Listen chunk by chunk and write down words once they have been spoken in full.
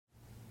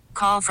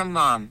call from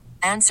mom.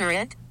 Answer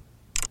it.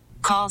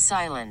 Call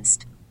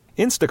silenced.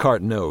 Instacart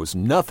knows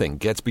nothing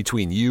gets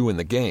between you and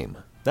the game.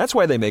 That's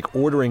why they make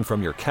ordering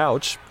from your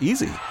couch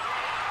easy.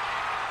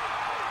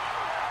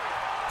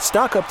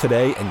 Stock up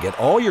today and get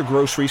all your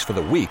groceries for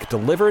the week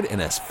delivered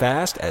in as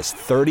fast as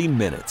 30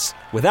 minutes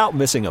without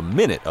missing a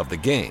minute of the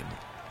game.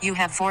 You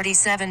have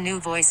 47 new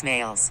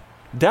voicemails.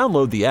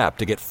 Download the app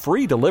to get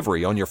free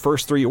delivery on your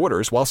first 3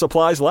 orders while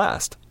supplies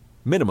last.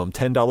 Minimum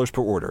 $10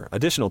 per order.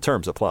 Additional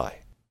terms apply.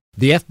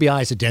 The FBI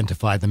has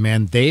identified the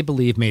man they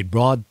believe made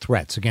broad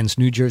threats against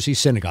New Jersey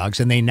synagogues,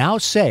 and they now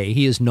say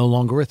he is no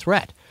longer a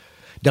threat.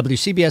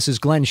 WCBS's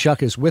Glenn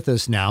Schuck is with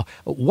us now.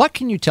 What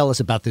can you tell us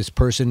about this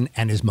person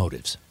and his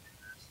motives?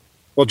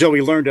 Well, Joe,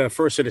 we learned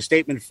first in a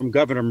statement from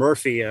Governor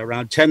Murphy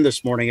around 10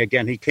 this morning.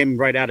 Again, he came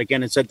right out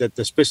again and said that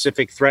the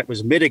specific threat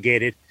was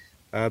mitigated,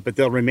 but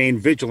they'll remain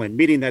vigilant,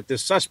 meaning that the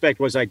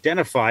suspect was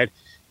identified.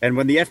 And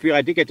when the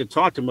FBI did get to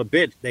talk to him a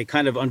bit, they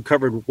kind of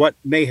uncovered what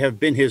may have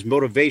been his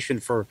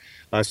motivation for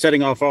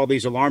setting off all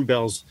these alarm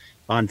bells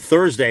on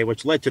Thursday,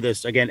 which led to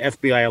this, again,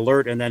 FBI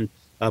alert and then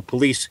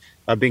police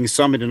being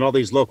summoned in all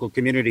these local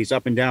communities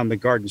up and down the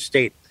Garden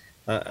State.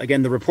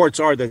 Again, the reports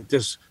are that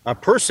this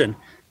person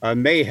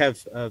may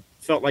have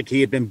felt like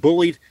he had been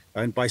bullied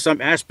by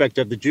some aspect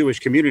of the Jewish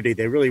community.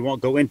 They really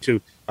won't go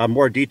into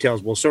more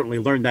details. We'll certainly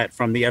learn that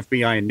from the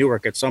FBI in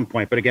Newark at some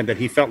point. But again, that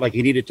he felt like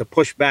he needed to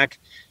push back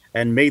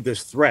and made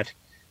this threat.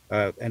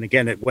 And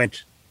again, it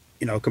went,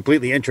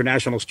 completely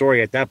international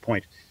story at that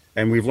point.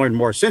 And we've learned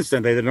more since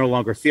then. They no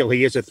longer feel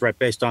he is a threat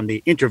based on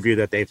the interview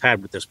that they've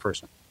had with this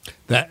person.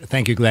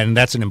 Thank you, Glenn.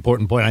 That's an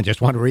important point. I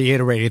just want to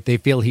reiterate it. They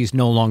feel he's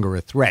no longer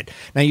a threat.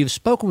 Now, you've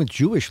spoken with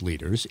Jewish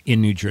leaders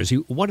in New Jersey.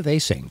 What are they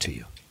saying to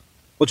you?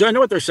 Well, Joe, I know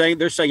what they're saying.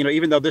 They're saying,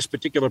 even though this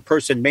particular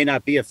person may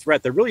not be a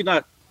threat, they're really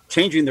not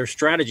changing their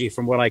strategy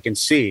from what I can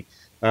see.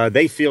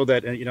 They feel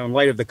that, in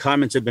light of the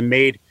comments that have been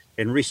made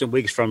in recent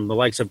weeks from the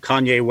likes of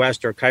Kanye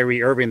West or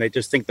Kyrie Irving, they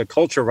just think the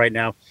culture right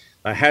now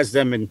has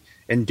them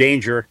in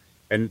danger.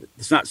 And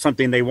it's not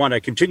something they want to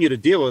continue to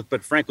deal with.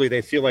 But frankly,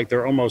 they feel like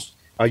they're almost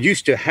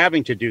used to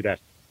having to do that.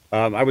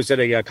 I was at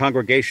a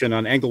congregation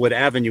on Englewood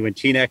Avenue in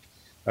Teaneck.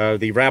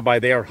 The rabbi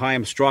there,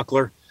 Chaim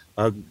Strockler,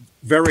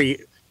 very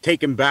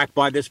taken back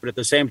by this, but at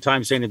the same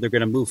time saying that they're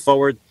going to move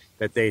forward,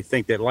 that they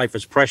think that life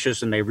is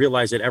precious and they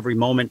realize that every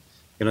moment,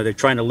 they're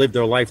trying to live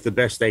their life the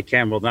best they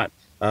can, will not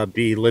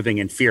be living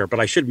in fear. But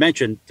I should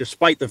mention,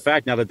 despite the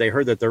fact now that they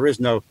heard that there is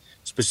no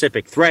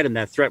specific threat and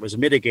that threat was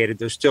mitigated,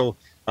 there's still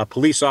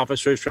police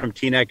officers from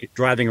Teaneck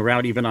driving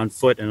around even on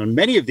foot. And on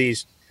many of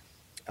these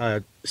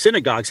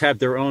synagogues have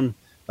their own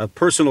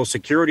personal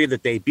security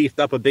that they beefed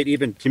up a bit,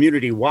 even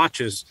community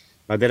watches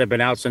that have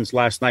been out since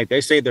last night.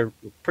 They say they're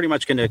pretty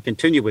much going to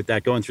continue with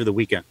that going through the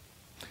weekend.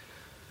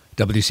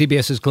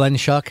 WCBS's Glenn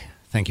Schuck,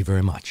 thank you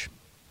very much.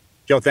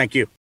 Joe, thank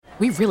you.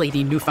 We really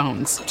need new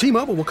phones.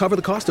 T-Mobile will cover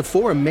the cost of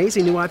 4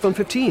 amazing new iPhone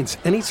 15s,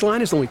 and each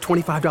line is only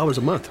 $25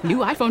 a month. New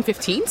iPhone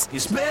 15s?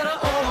 It's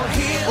better over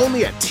here.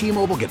 Only at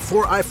T-Mobile, get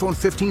 4 iPhone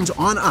 15s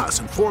on us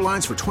and 4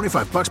 lines for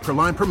 $25 per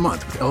line per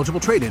month with eligible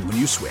trade-in when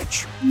you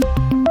switch.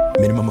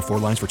 Minimum of 4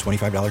 lines for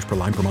 $25 per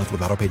line per month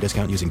with autopay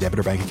discount using debit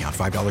or bank account.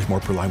 $5 more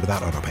per line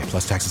without autopay,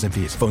 plus taxes and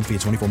fees. Phone fee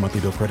at 24 monthly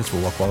bill credits for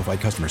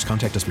well-qualified customers.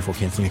 Contact us before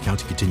canceling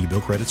account to continue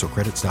bill credits or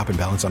credit stop and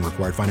balance on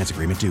required finance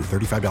agreement due.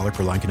 $35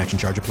 per line connection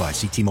charge applies.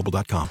 See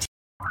T-Mobile.com.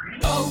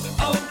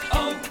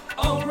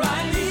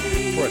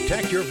 O'Reilly.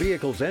 Protect your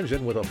vehicle's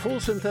engine with a full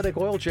synthetic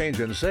oil change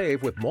and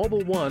save with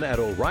Mobil 1 at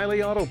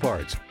O'Reilly Auto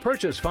Parts.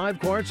 Purchase 5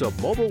 quarts of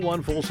Mobil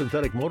 1 full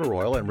synthetic motor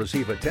oil and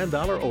receive a $10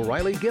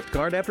 O'Reilly gift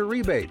card after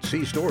rebate.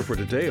 See store for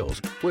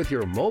details. With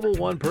your Mobil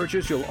 1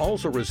 purchase, you'll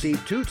also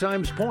receive 2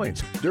 times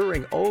points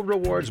during O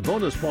Rewards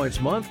Bonus Points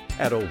Month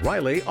at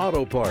O'Reilly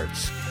Auto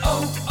Parts.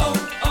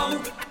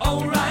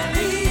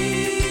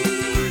 O'Reilly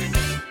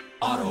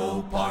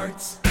Auto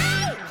Parts.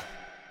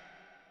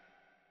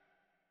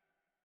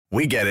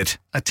 We get it.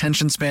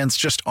 Attention spans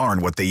just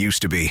aren't what they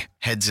used to be.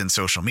 Heads in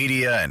social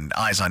media and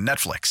eyes on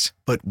Netflix.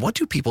 But what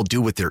do people do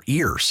with their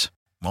ears?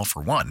 Well,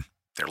 for one,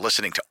 they're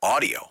listening to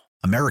audio.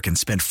 Americans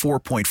spend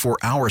 4.4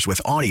 hours with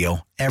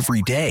audio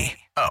every day.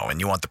 Oh, and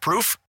you want the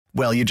proof?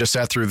 Well, you just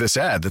sat through this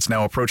ad that's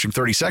now approaching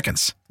 30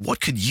 seconds. What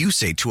could you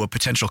say to a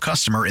potential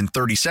customer in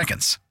 30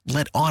 seconds?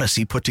 Let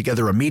Odyssey put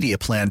together a media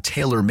plan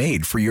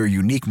tailor-made for your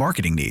unique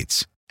marketing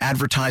needs.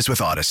 Advertise with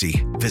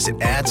Odyssey.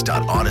 Visit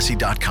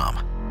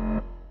ads.odyssey.com.